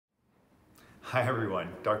Hi everyone,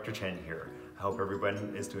 Dr. Chen here. I hope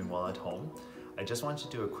everyone is doing well at home. I just wanted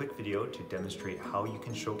to do a quick video to demonstrate how you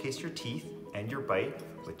can showcase your teeth and your bite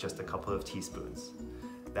with just a couple of teaspoons.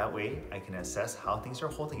 That way I can assess how things are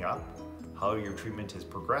holding up, how your treatment is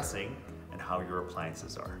progressing, and how your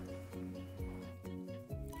appliances are.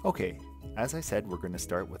 Okay, as I said, we're going to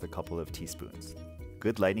start with a couple of teaspoons.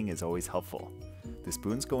 Good lighting is always helpful. The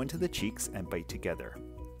spoons go into the cheeks and bite together.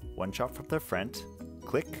 One shot from the front,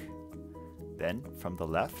 click, then from the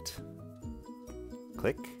left,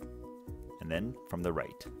 click, and then from the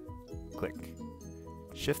right, click.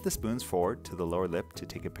 Shift the spoons forward to the lower lip to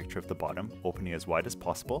take a picture of the bottom, opening as wide as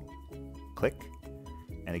possible, click,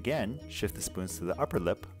 and again, shift the spoons to the upper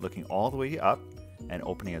lip, looking all the way up and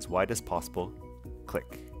opening as wide as possible,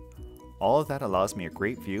 click. All of that allows me a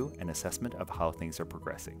great view and assessment of how things are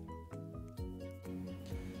progressing.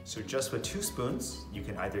 So just with 2 spoons, you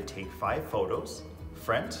can either take 5 photos,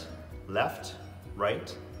 front, left,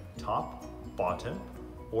 right, top, bottom,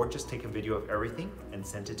 or just take a video of everything and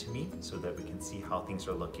send it to me so that we can see how things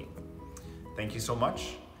are looking. Thank you so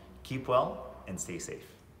much, keep well, and stay safe.